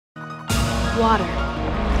Water.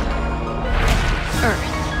 Earth.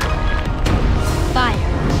 Fire.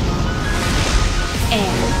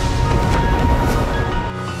 Air.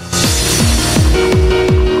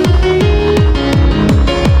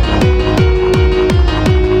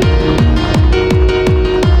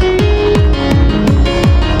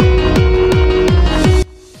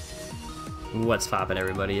 What's poppin',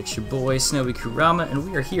 everybody? It's your boy SnowyKurama, and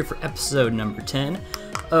we are here for episode number 10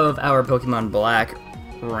 of our Pokemon Black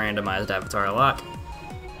Randomized Avatarlocke.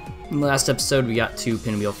 In the last episode, we got to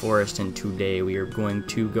Pinwheel Forest, and today we are going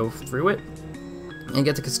to go through it and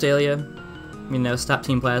get to Castelia, you know, stop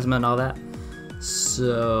Team Plasma and all that.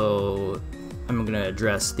 So I'm gonna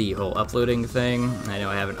address the whole uploading thing. I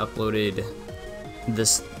know I haven't uploaded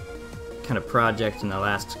this kind of project in the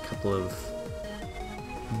last couple of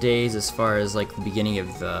days as far as like the beginning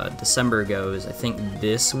of December goes. I think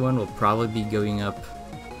this one will probably be going up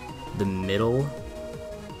the middle,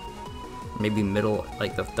 maybe middle,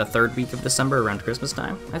 like the third week of December, around Christmas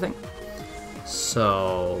time, I think.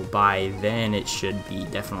 So by then it should be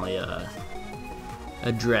definitely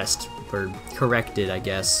addressed or corrected, I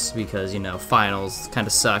guess, because, you know, finals kind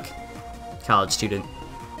of suck, college student,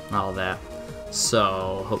 and all that.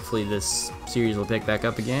 So hopefully this series will pick back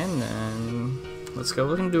up again, and let's go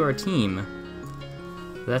look into our team.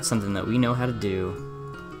 That's something that we know how to do.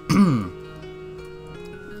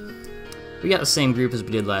 We got the same group as we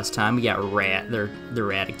did last time. We got the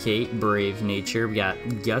Eradicate, Brave Nature. We got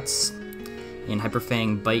Guts, and Hyper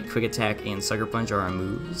Fang, Bite, Quick Attack, and Sucker Punch are our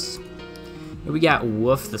moves. And we got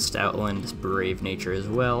Woof, the Stoutland, Brave Nature as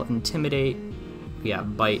well. Intimidate. We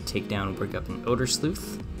got Bite, Takedown, Work Up, and Odor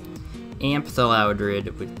Sleuth. Amp, the Loudred,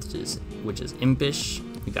 which is Impish.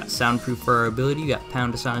 We got Soundproof for our ability. We got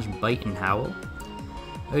Pound, Astonish, Bite, and Howl.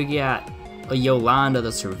 We got Yolanda,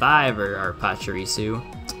 the Survivor, our Pachirisu.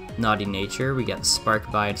 Naughty Nature. We got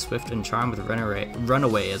Spark, Bite, Swift, and Charm with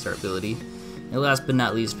Runaway as our ability. And last but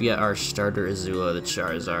not least, we got our starter Azula, the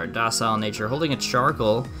Charizard. Docile Nature, holding a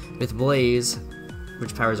Charcoal with Blaze,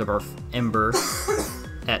 which powers up our Ember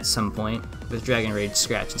at some point, with Dragon Rage,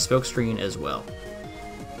 Scratch, and Smokescreen as well.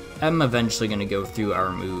 I'm eventually going to go through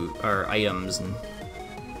our items, and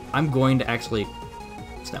I'm going to actually,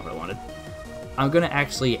 that's not what I wanted. I'm going to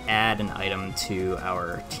actually add an item to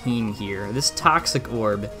our team here. This Toxic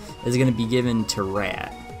Orb is going to be given to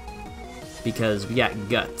Rat, because we got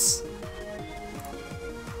Guts.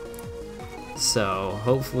 So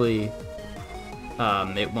hopefully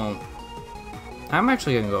it won't, I'm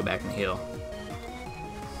actually going to go back and heal.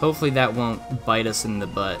 Hopefully that won't bite us in the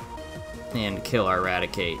butt and kill our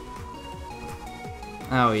Eradicate.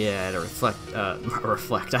 Oh yeah, I had a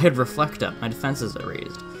reflect. I had reflect up. My defenses are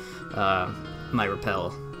raised. My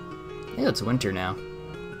repel. Yeah, it's winter now.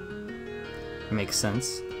 Makes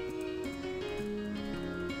sense.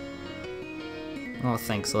 Oh,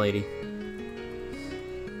 thanks, lady.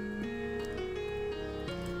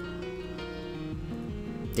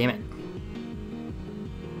 Damn it.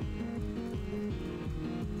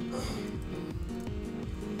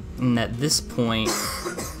 And at this point,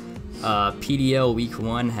 PDL week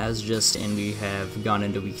 1 has just, and we have gone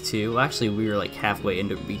into week 2. Well, actually, we were like halfway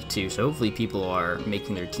into week 2, so hopefully people are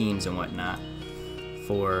making their teams and whatnot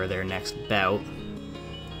for their next bout.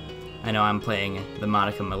 I know I'm playing the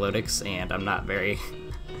Monica Melodics, and I'm not very,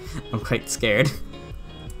 I'm quite scared.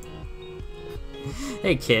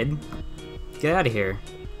 Hey kid, get out of here.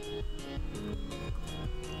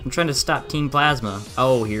 I'm trying to stop Team Plasma.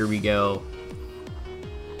 Oh, here we go.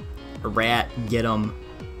 A rat, get him.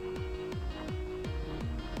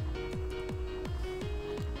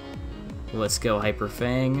 Let's go, Hyper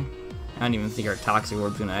Fang. I don't even think our Toxic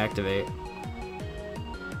Orb's gonna activate.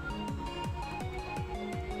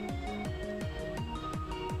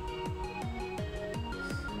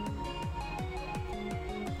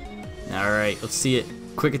 Alright, let's see it.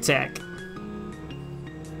 Quick Attack.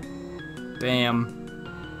 Bam.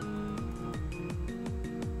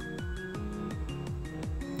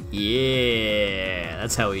 Yeah,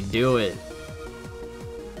 that's how we do it.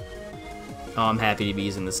 Oh, I'm happy to be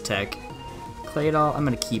using this tech. Claydol, I'm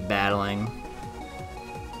gonna keep battling.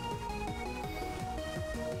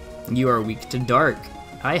 You are weak to Dark.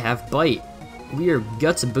 I have Bite. We are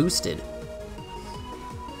Guts boosted.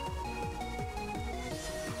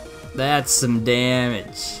 That's some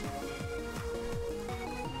damage.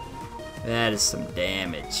 That is some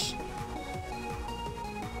damage.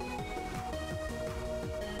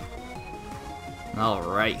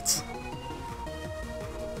 Alright.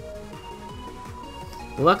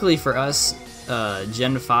 Luckily for us,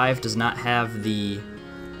 Gen 5 does not have the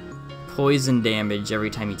poison damage every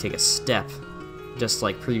time you take a step, just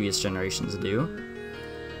like previous generations do.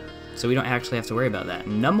 So we don't actually have to worry about that.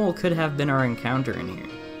 Numel could have been our encounter in here.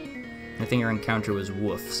 I think our encounter was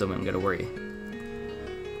Woof, so we don't gotta worry.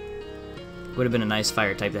 Would have been a nice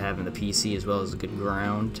fire type to have in the PC as well as a good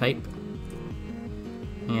ground type.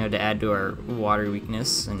 You know, to add to our water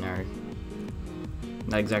weakness and our...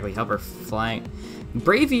 not exactly help our flying.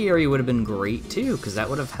 Braviary would have been great too, because that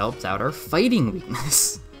would have helped out our fighting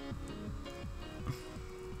weakness.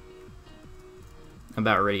 I'm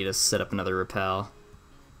about ready to set up another repel.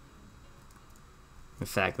 In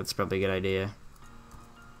fact, that's probably a good idea.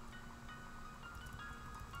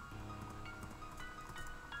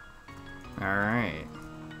 Alright.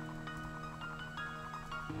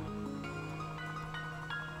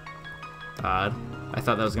 Odd. I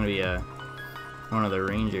thought that was gonna be one of the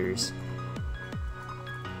rangers.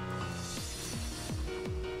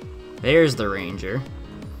 There's the ranger.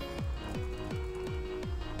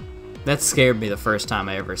 That scared me the first time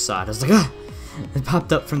I ever saw it. I was like, ah! It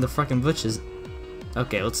popped up from the fucking bushes.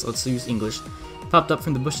 Okay, let's use English. Popped up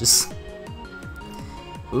from the bushes.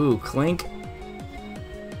 Ooh, Clink.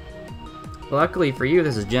 Luckily for you,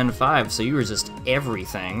 this is Gen 5, so you resist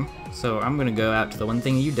everything. So I'm gonna go out to the one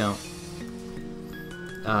thing you don't.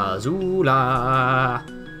 Azula!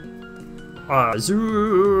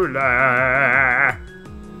 Azula!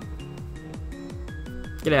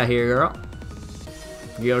 Get out here, girl.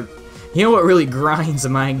 You know what really grinds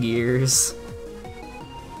my gears?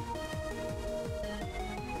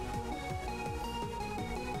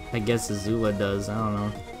 I guess Azula does, I don't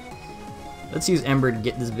know. Let's use Ember to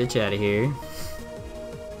get this bitch out of here.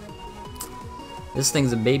 This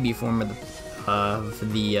thing's a baby form of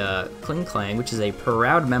the Kling Klang, which is a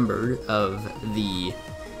proud member of the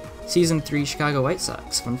Season 3 Chicago White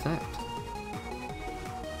Sox. Fun fact.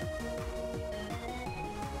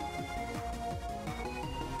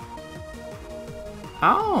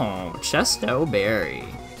 Oh, Chesto Berry.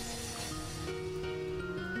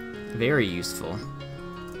 Very useful.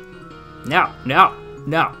 No, no,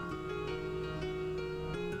 no.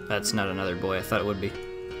 That's not another boy. I thought it would be.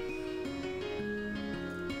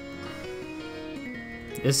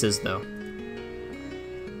 This is, though.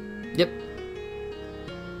 Yep.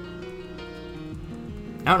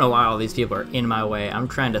 I don't know why all these people are in my way. I'm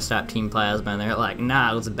trying to stop Team Plasma, and they're like,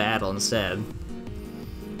 nah, let's battle instead.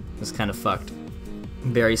 It's kind of fucked.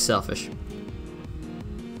 Very selfish.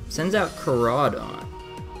 Sends out Caradon.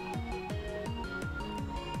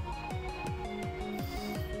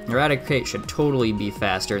 Eradicate should totally be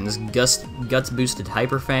faster, and this Guts boosted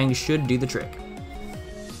Hyper Fang should do the trick.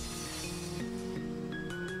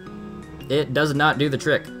 It does not do the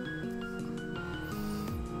trick.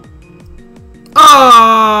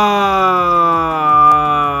 Ah!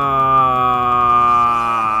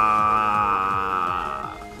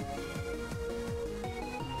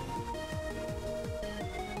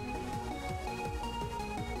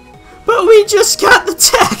 But we just got the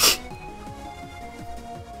tech!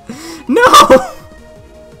 No!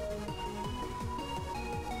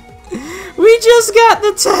 We just got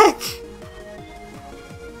the tech!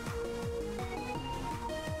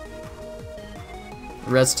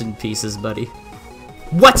 Rest in pieces, buddy.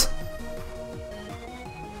 What?!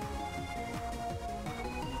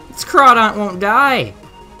 This Crawdont won't die!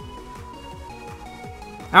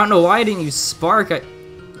 I don't know why I didn't use Spark.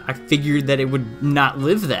 I figured that it would not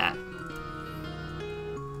live that.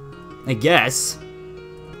 I guess.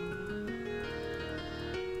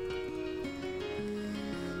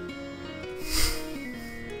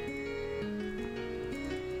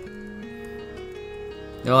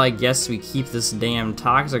 Well, I guess we keep this damn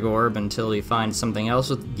Toxic Orb until we find something else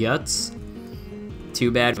with Guts. Too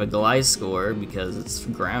bad for a Gliscor because it's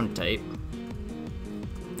ground type.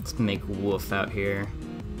 Let's make Woof out here.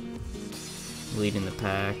 Leading the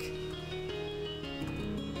pack.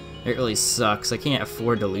 It really sucks. I can't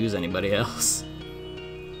afford to lose anybody else.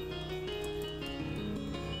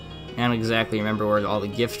 I don't exactly remember where all the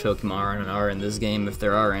gift Pokemon are in this game, if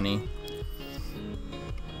there are any.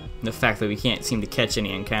 The fact that we can't seem to catch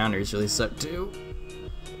any encounters really suck too.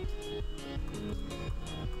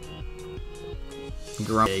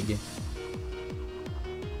 Big. You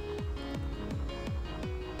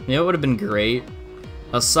know what would have been great?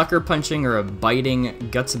 A sucker punching or a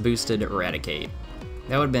biting Guts boosted Eradicate.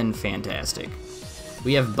 That would have been fantastic.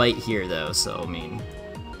 We have Bite here though, so I mean...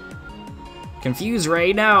 Confuse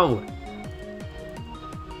Ray, no!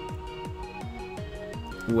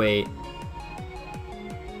 Wait.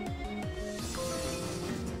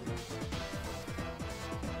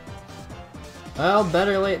 Well,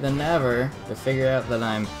 better late than never to figure out that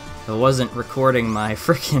I wasn't recording my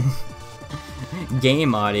frickin'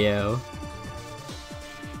 game audio.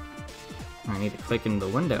 Alright, need to click into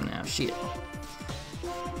the window now. Shit.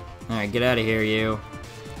 Alright, get out of here, you.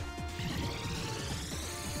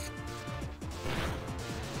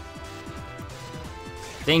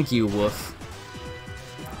 Thank you, Woof.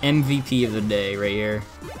 MVP of the day right here.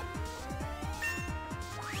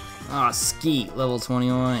 Ah, oh, Skeet, level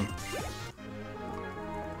 21.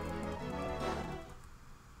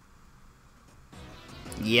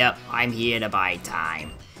 Yep, I'm here to buy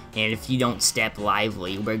time. And if you don't step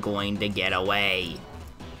lively, we're going to get away.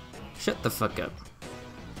 Shut the fuck up.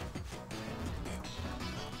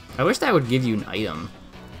 I wish that would give you an item.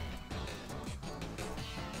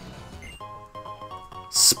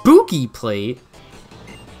 Spooky plate?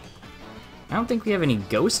 I don't think we have any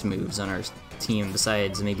ghost moves on our team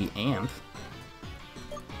besides maybe Amp.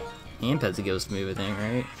 Amp has a ghost move, I think,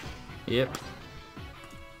 right? Yep.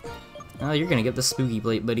 Oh, you're gonna get the spooky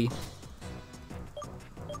plate, buddy.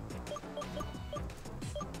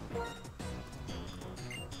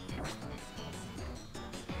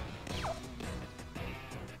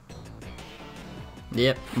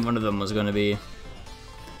 Yep, one of them was gonna be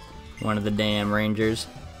one of the damn rangers.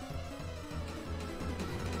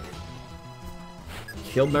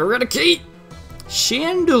 Killed my Eradicate!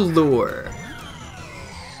 Chandelure!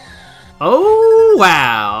 Oh,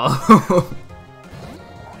 wow!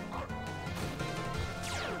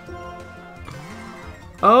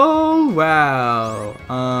 Oh, wow.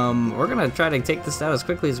 We're gonna try to take this out as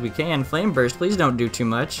quickly as we can. Flame Burst, please don't do too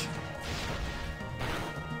much.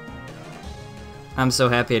 I'm so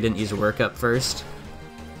happy I didn't use Workup first.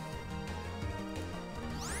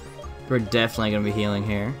 We're definitely gonna be healing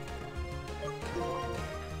here.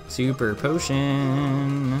 Super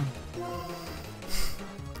Potion.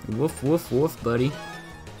 Woof, woof, woof, buddy.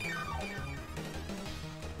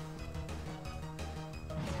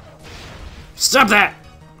 Stop that!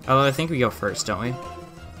 Although I think we go first, don't we?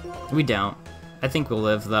 We don't. I think we'll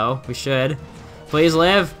live, though. We should. Please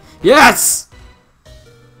live. Yes!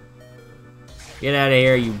 Get out of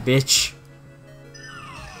here, you bitch.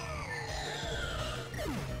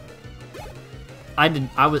 I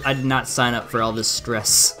did not sign up for all this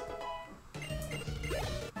stress.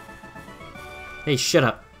 Hey, shut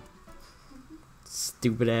up.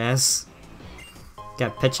 Stupid ass.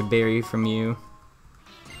 Got Pecha Berry from you.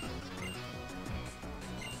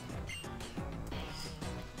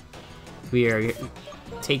 We are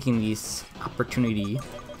taking this opportunity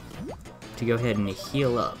to go ahead and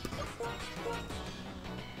heal up.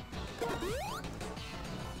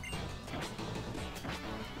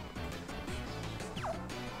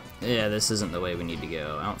 Yeah, this isn't the way we need to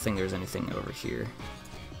go. I don't think there's anything over here.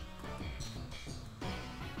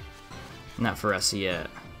 Not for us yet.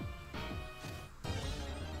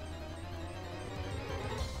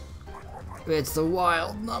 It's the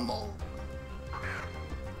wild Nummel.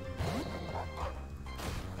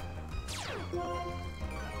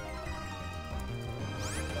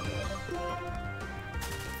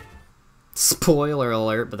 Spoiler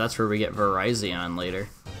alert, but that's where we get Verizon later.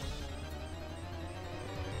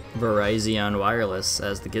 Verizon Wireless,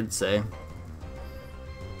 as the kids say.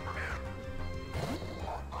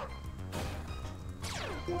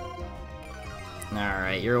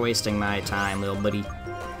 Alright, you're wasting my time, little buddy.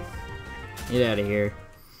 Get out of here.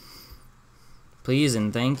 Please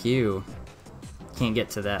and thank you. Can't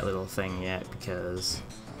get to that little thing yet because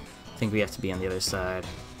I think we have to be on the other side.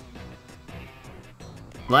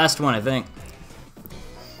 Last one, I think.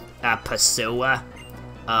 Pasua?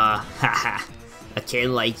 Haha. A kid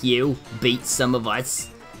like you beat some of us?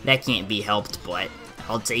 That can't be helped, but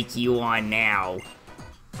I'll take you on now.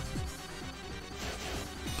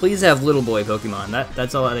 Please have little boy Pokemon.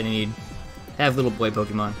 That's all that I need. Have little boy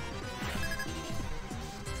Pokemon.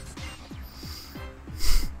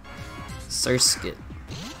 Surskit.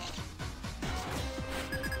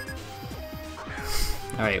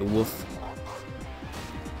 Alright, woof.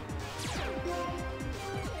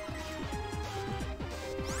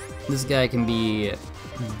 This guy can be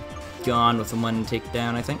gone with a one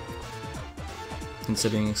takedown, I think.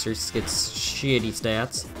 Considering Surskit's shitty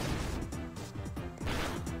stats.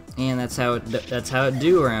 And that's how it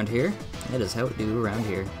do around here. That is how it do around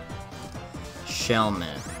here.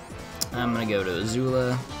 Shelmet. I'm gonna go to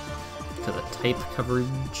Azula because of type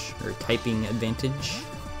coverage, or typing advantage,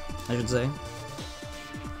 I should say.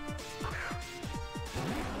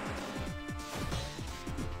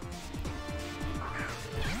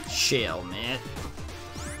 Shelmet.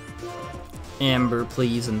 Amber,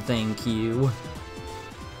 please and thank you.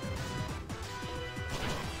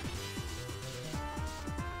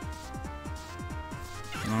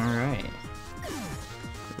 Alright.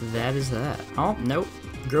 That is that. Oh, nope.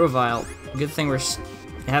 Grovyle. Good thing we're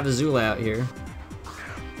I have Azula out here.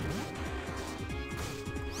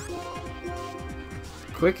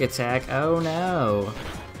 Quick attack, oh no.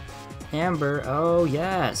 Amber, oh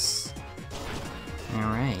yes.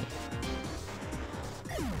 Alright.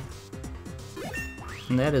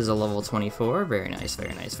 And that is a level 24, very nice,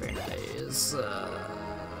 very nice, very nice.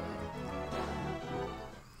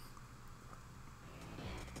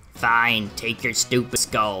 Fine, take your stupid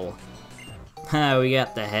skull. Ha, we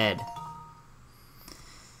got the head.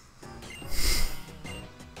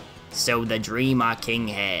 So the dream our king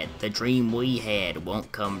had, the dream we had,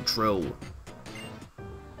 won't come true.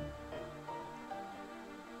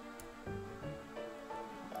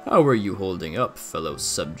 How are you holding up, fellow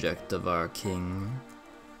subject of our king?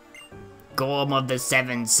 Gorm of the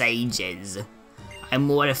Seven Sages. I'm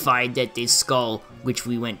mortified that this skull, which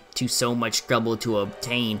we went to so much trouble to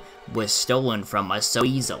obtain, was stolen from us so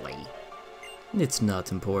easily. It's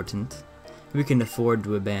not important. We can afford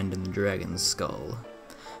to abandon the dragon's skull.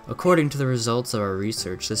 According to the results of our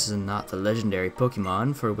research, this is not the legendary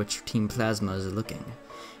Pokémon for which Team Plasma is looking.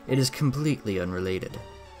 It is completely unrelated.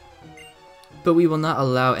 But we will not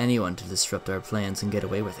allow anyone to disrupt our plans and get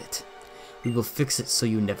away with it. We will fix it so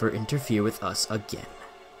you never interfere with us again.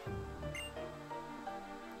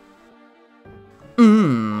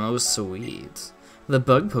 Oh sweet. The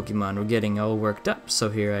bug Pokemon were getting all worked up, so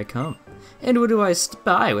here I come. And what do I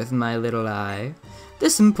spy with my little eye?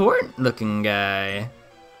 This important looking guy.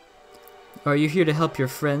 Are you here to help your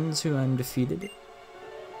friends who I'm defeated?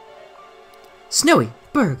 Snowy,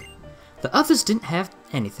 Berg, the others didn't have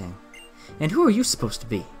anything. And who are you supposed to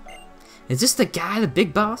be? Is this the guy, the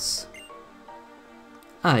big boss?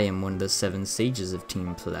 I am one of the 7 sages of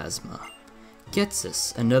Team Plasma.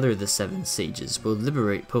 Getsis, another of the 7 sages, will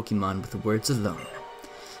liberate Pokemon with words alone.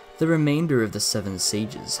 The remainder of the 7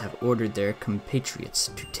 sages have ordered their compatriots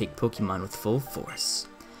to take Pokemon with full force.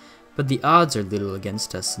 But the odds are little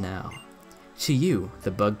against us now. To you,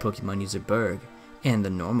 the bug Pokemon user Berg, and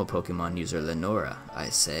the normal Pokemon user Lenora, I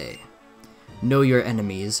say. Know your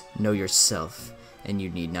enemies, know yourself, and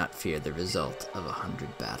you need not fear the result of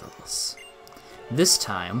 100 battles. This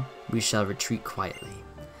time, we shall retreat quietly.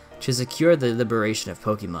 To secure the liberation of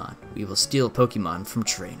Pokemon, we will steal Pokemon from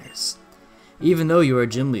trainers. Even though you are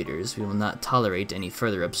gym leaders, we will not tolerate any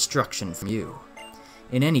further obstruction from you.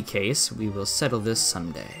 In any case, we will settle this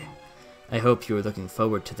someday. I hope you are looking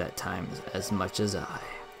forward to that time as much as I.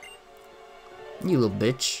 You little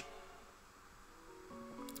bitch.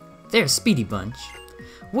 There, Speedy Bunch.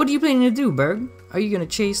 What are you planning to do, Berg? Are you gonna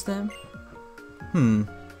chase them?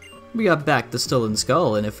 We got back the stolen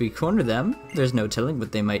skull, and if we corner them, there's no telling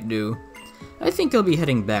what they might do. I think I'll be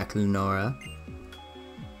heading back, Lenora.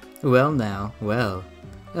 Well now, well.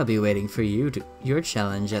 I'll be waiting for your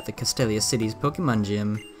challenge at the Castelia City's Pokemon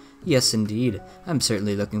Gym. Yes, indeed. I'm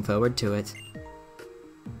certainly looking forward to it.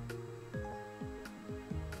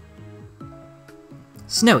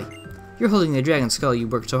 Snowy, you're holding the dragon skull you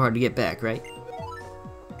worked so hard to get back, right?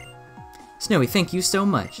 Snowy, thank you so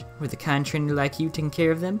much. With a kind trainer like you taking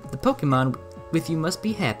care of them, the Pokemon with you must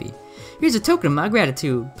be happy. Here's a token of my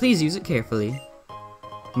gratitude. Please use it carefully.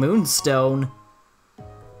 Moonstone.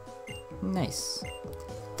 Nice.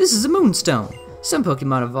 This is a Moonstone. Some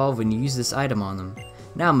Pokemon evolve when you use this item on them.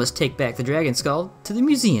 Now I must take back the dragon skull to the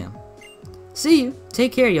museum. See you.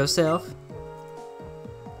 Take care of yourself.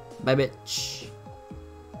 Bye, bitch.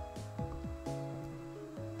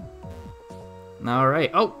 Alright.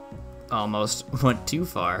 Oh! Almost went too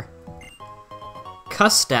far.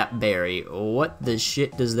 Custap Berry. What the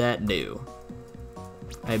shit does that do?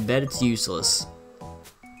 I bet it's useless.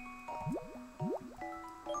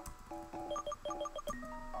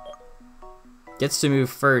 Gets to move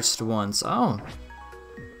first once. Oh.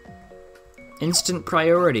 Instant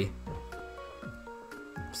priority.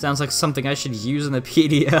 Sounds like something I should use in the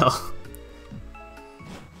PDL.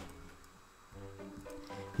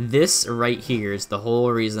 This right here is the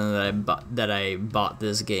whole reason that I bought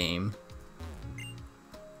this game.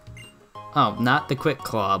 Oh, not the Quick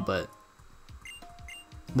Claw, but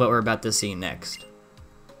what we're about to see next.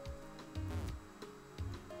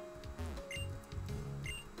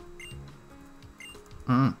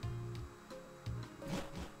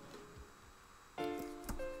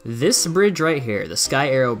 This bridge right here, the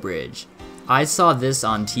SKYARROW bridge, I saw this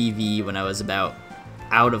on TV when I was about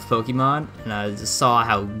out of Pokemon, and I just saw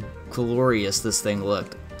how glorious this thing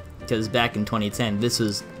looked. Because back in 2010, this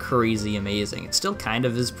was crazy amazing. It still kind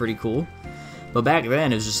of is pretty cool, but back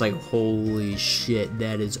then it was just like, holy shit,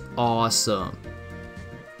 that is awesome.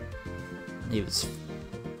 It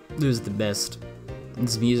was the best.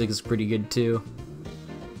 This music is pretty good too.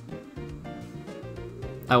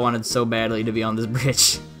 I wanted so badly to be on this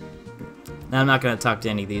bridge. Now, I'm not gonna talk to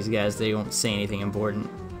any of these guys, they won't say anything important.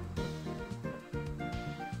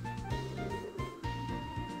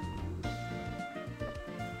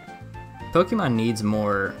 Pokemon needs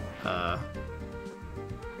more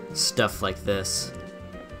stuff like this.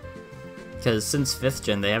 Because since 5th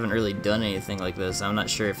gen, they haven't really done anything like this. I'm not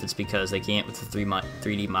sure if it's because they can't with the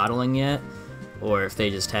 3D modeling yet, or if they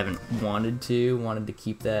just haven't wanted to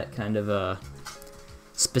keep that kind of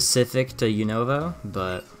specific to Unova,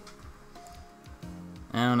 but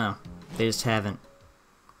I don't know. They just haven't.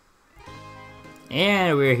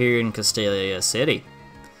 And we're here in Castelia City.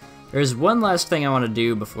 There's one last thing I want to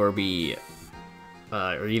do before we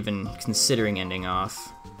are even considering ending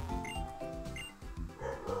off.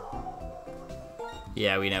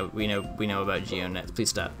 Yeah, we know about Geonets. Please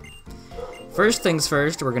stop. First things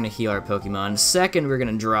first, we're gonna heal our Pokemon. Second, we're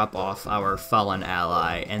gonna drop off our fallen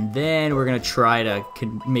ally, and then we're gonna try to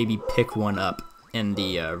maybe pick one up in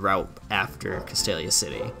the route after Castelia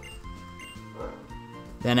City.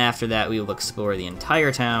 Then after that, we will explore the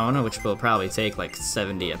entire town, which will probably take like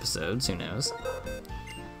 70 episodes. Who knows?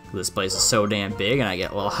 This place is so damn big, and I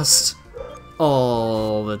get lost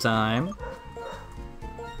all the time.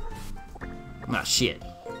 Ah, shit.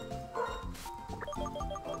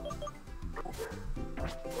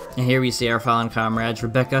 And here we see our fallen comrades,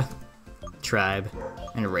 Rebecca, Tribe,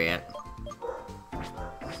 and Rat.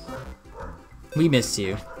 We miss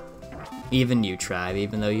you. Even you, Tribe,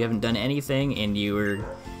 even though you haven't done anything and you were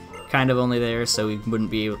kind of only there so we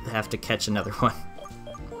wouldn't be able to have to catch another one.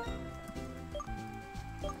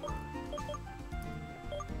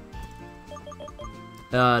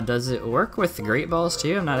 Does it work with the Great Balls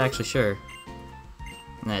too? I'm not actually sure.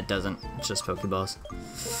 Nah, it doesn't. It's just Pokeballs.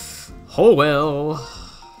 Oh well.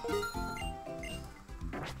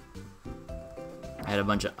 Add a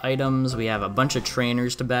bunch of items. We have a bunch of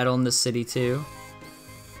trainers to battle in this city too.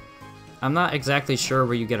 I'm not exactly sure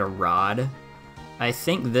where you get a rod. I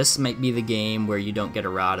think this might be the game where you don't get a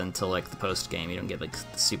rod until like the post game. You don't get like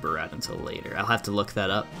the super rod until later. I'll have to look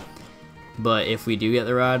that up. But if we do get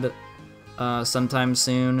the rod sometime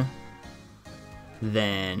soon,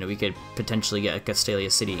 then we could potentially get a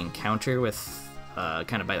Castelia City encounter with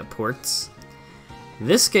kind of by the ports.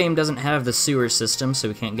 This game doesn't have the sewer system, so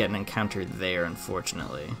we can't get an encounter there,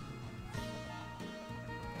 unfortunately.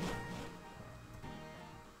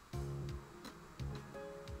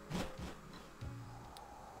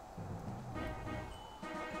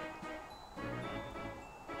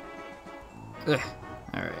 Ugh.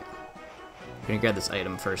 Alright. Gonna grab this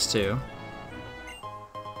item first, too.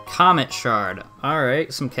 Comet Shard.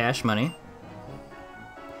 Alright, some cash money.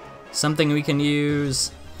 Something we can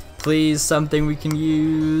use. Please, something we can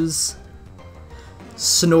use.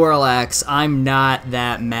 Snorlax. I'm not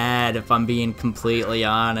that mad, if I'm being completely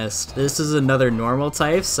honest. This is another normal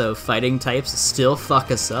type, so fighting types still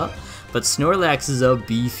fuck us up. But Snorlax is a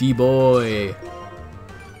beefy boy.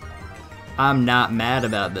 I'm not mad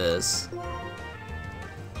about this.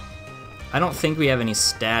 I don't think we have any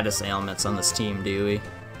status ailments on this team, do we?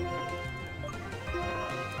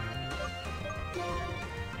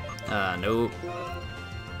 Nope.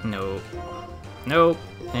 Nope. Nope.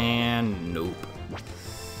 And nope.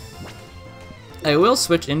 I will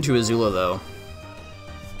switch into Azula, though,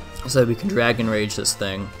 so that we can Dragon Rage this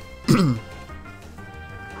thing.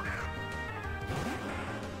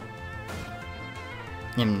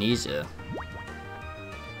 Amnesia.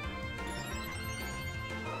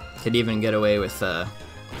 Could even get away with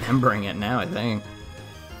embering it now, I think.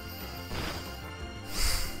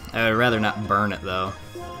 I would rather not burn it, though.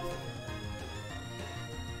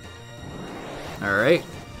 Alright.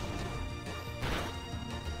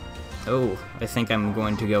 Oh, I think I'm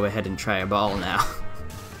going to go ahead and try a ball now.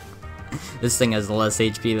 This thing has less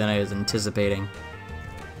HP than I was anticipating.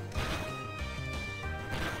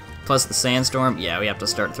 Plus the sandstorm, yeah, we have to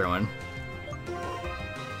start throwing.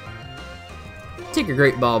 Take a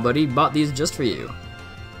great ball, buddy. Bought these just for you.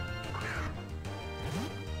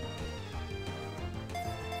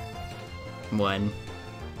 One,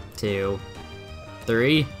 two,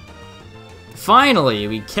 three. Finally,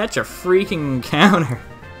 we catch a freaking encounter.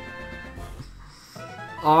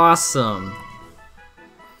 Awesome.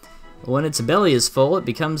 When its belly is full, it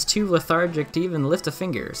becomes too lethargic to even lift a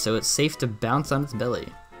finger, so it's safe to bounce on its belly.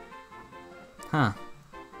 Huh.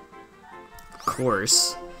 Of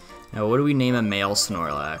course. Now, what do we name a male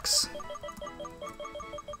Snorlax?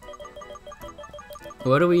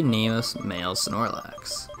 What do we name a male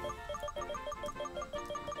Snorlax?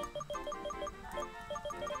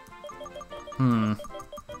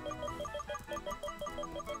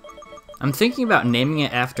 I'm thinking about naming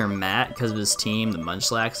it after Matt because of his team, the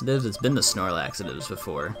Munch Laxatives. It's been the Snore Laxatives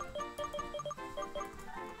before.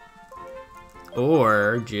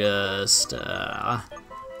 Or just,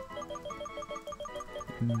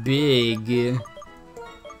 Big...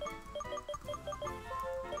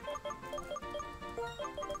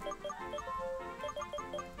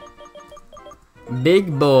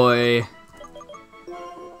 Big boy.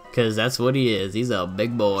 Because that's what he is. He's a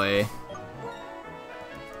big boy.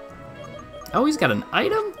 Oh, he's got an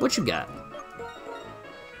item? What you got?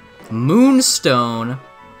 Moonstone.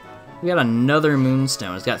 We got another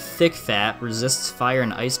Moonstone. It's got thick fat, resists fire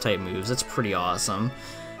and ice type moves. That's pretty awesome.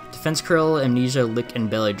 Defense Curl, Amnesia, Lick, and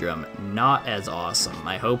Belly Drum. Not as awesome.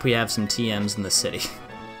 I hope we have some TMs in the city.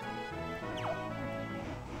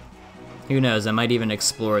 Who knows, I might even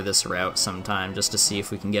explore this route sometime just to see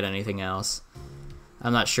if we can get anything else.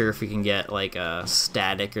 I'm not sure if we can get like a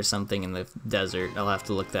static or something in the desert. I'll have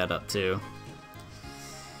to look that up too.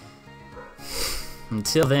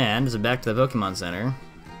 Until then, just back to the Pokemon Center.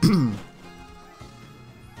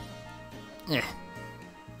 Yeah.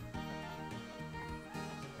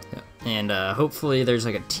 And hopefully there's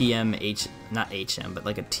like a not HM, but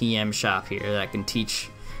like a TM shop here that I can teach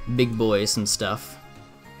big boys some stuff.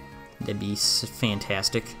 That'd be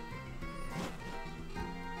fantastic.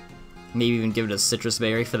 Maybe even give it a citrus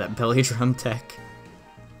berry for that belly drum tech.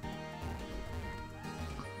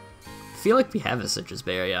 I feel like we have a citrus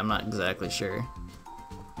berry, I'm not exactly sure.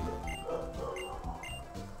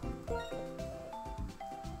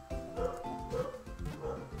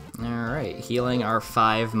 Alright, healing our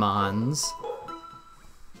 5 Mons.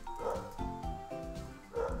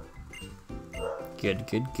 Good,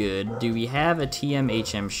 good, good. Do we have a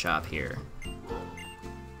TMHM shop here?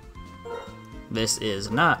 This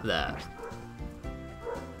is not that.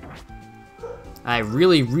 I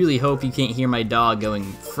really, really hope you can't hear my dog going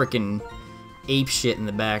frickin' apeshit in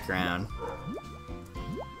the background.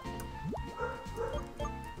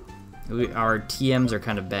 Our TMs are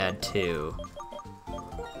kind of bad too.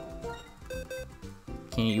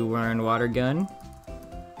 Can you learn Water Gun?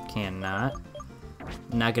 Cannot.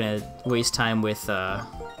 I'm not gonna waste time with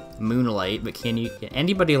Moonlight, but can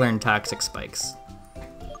anybody learn Toxic Spikes?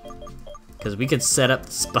 Because we could set up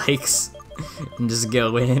the spikes and just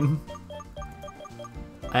go in.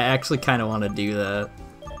 I actually kind of want to do that.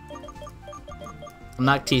 I'm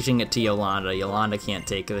not teaching it to Yolanda. Yolanda can't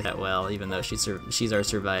take it that well, even though she's our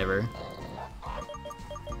survivor.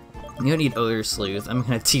 You don't need Odor Sleuth. I'm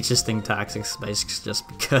gonna teach this thing Toxic Spikes just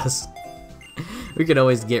because. We could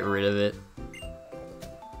always get rid of it.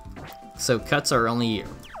 So Cut's our only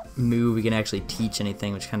move we can actually teach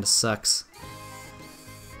anything, which kind of sucks.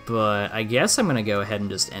 But I guess I'm gonna go ahead and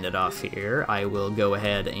just end it off here. I will go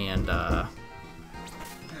ahead and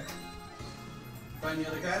Find the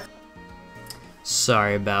other guy?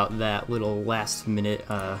 sorry about that little last minute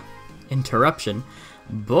interruption.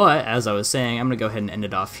 But as I was saying, I'm gonna go ahead and end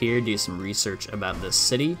it off here, do some research about this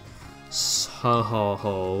city. So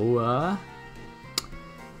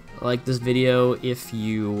like this video if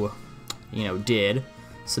you did.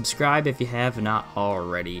 Subscribe if you have not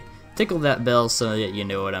already. Tickle that bell so that you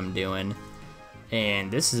know what I'm doing.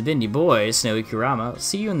 And this has been your boy, SnowyKurama.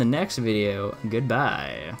 See you in the next video.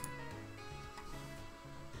 Goodbye.